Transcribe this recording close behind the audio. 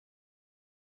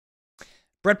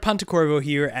Brett Pontecorvo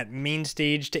here at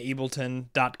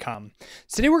MainStageToAbleton.com.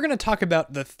 Today we're going to talk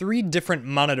about the 3 different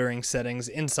monitoring settings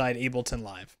inside Ableton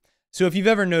Live. So if you've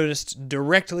ever noticed,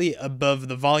 directly above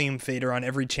the volume fader on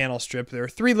every channel strip, there are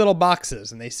 3 little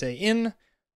boxes, and they say in,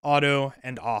 auto,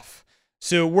 and off.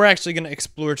 So we're actually going to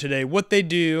explore today what they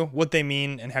do, what they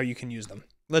mean, and how you can use them.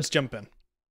 Let's jump in.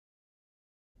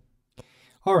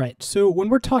 All right, so when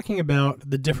we're talking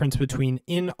about the difference between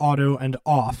in, auto, and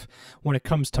off when it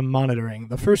comes to monitoring,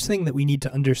 the first thing that we need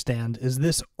to understand is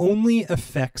this only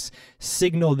affects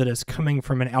signal that is coming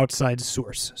from an outside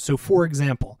source. So for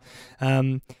example,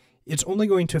 it's only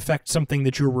going to affect something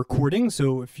that you're recording.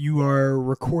 So if you are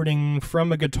recording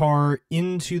from a guitar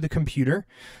into the computer,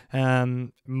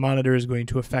 monitor is going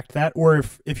to affect that. Or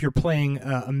if you're playing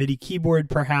a MIDI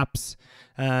keyboard, perhaps,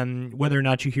 whether or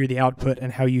not you hear the output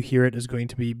and how you hear it is going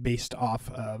to be based off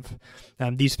of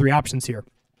these 3 options here.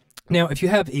 Now, if you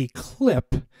have a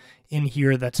clip in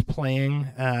here that's playing,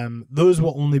 those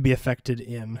will only be affected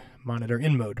in monitor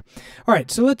in mode. All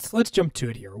right, so let's jump to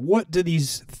it here. What do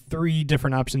these 3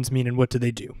 different options mean, and what do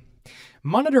they do?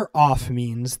 Monitor off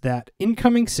means that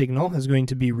incoming signal is going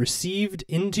to be received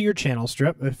into your channel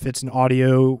strip. If it's an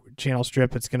audio channel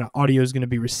strip, audio is going to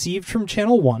be received from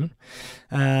channel 1,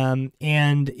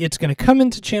 and it's going to come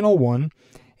into channel 1,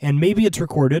 and maybe it's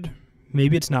recorded,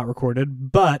 maybe it's not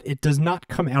recorded, but it does not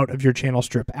come out of your channel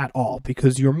strip at all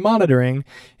because your monitoring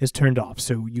is turned off.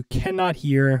 So you cannot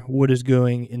hear what is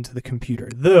going into the computer.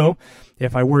 Though,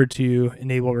 if I were to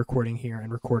enable recording here and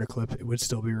record a clip, it would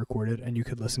still be recorded and you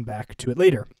could listen back to it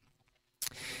later.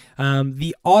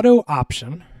 The auto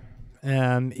option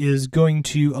is going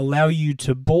to allow you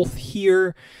to both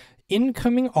hear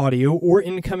incoming audio or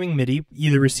incoming MIDI,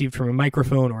 either received from a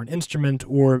microphone or an instrument,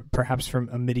 or perhaps from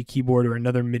a MIDI keyboard or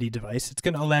another MIDI device. It's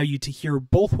going to allow you to hear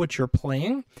both what you're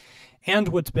playing and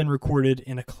what's been recorded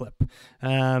in a clip.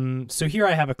 So here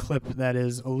I have a clip that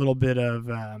is a little bit of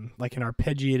like an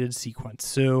arpeggiated sequence.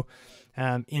 So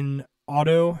in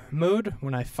auto mode,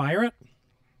 when I fire it,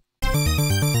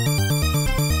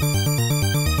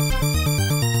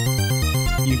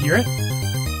 you hear it.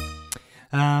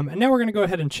 And now we're going to go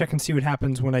ahead and check and see what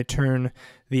happens when I turn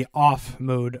the off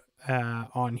mode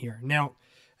on here. Now,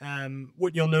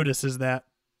 what you'll notice is that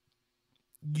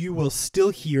you will still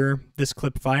hear this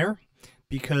clip fire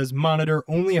because monitor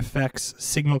only affects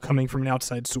signal coming from an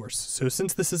outside source. So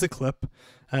since this is a clip,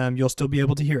 you'll still be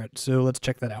able to hear it. So let's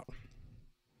check that out.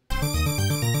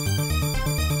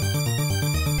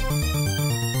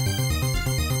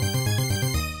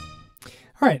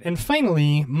 All right, and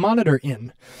finally, monitor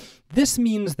in. This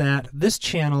means that this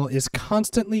channel is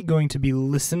constantly going to be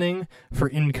listening for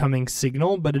incoming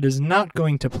signal, but it is not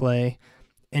going to play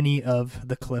any of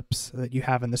the clips that you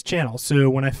have in this channel. So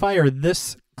when I fire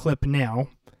this clip now,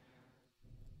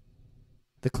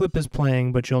 the clip is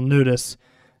playing, but you'll notice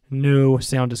no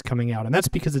sound is coming out. And that's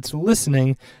because it's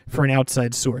listening for an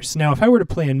outside source. Now, if I were to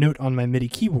play a note on my MIDI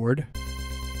keyboard,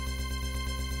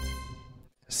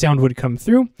 sound would come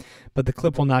through, but the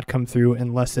clip will not come through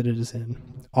unless it is in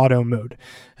auto mode.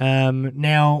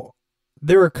 Now,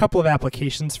 there are a couple of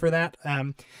applications for that.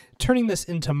 Turning this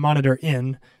into monitor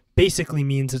in basically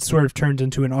means it's sort of turned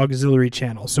into an auxiliary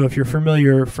channel. So if you're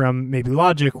familiar from maybe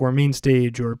Logic or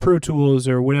MainStage or Pro Tools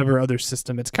or whatever other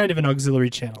system, it's kind of an auxiliary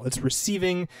channel. It's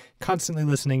receiving, constantly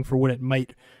listening for what it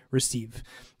might receive.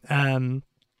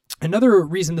 Another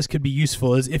reason this could be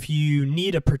useful is if you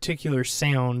need a particular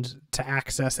sound to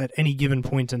access at any given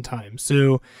point in time.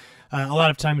 So a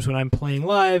lot of times when I'm playing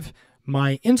live,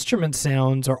 my instrument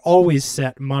sounds are always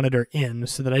set monitor in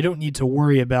so that I don't need to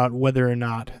worry about whether or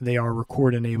not they are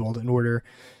record enabled in order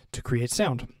to create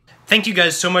sound. Thank you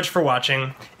guys so much for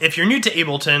watching. If you're new to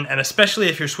Ableton, and especially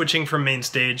if you're switching from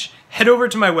MainStage, head over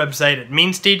to my website at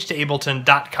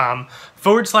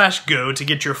MainStageToAbleton.com/go to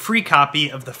get your free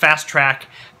copy of the Fast Track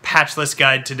patch list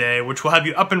guide today, which will have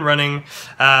you up and running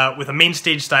with a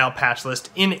MainStage style patch list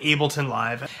in Ableton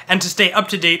Live. And to stay up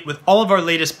to date with all of our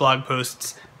latest blog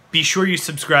posts, be sure you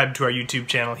subscribe to our YouTube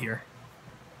channel here.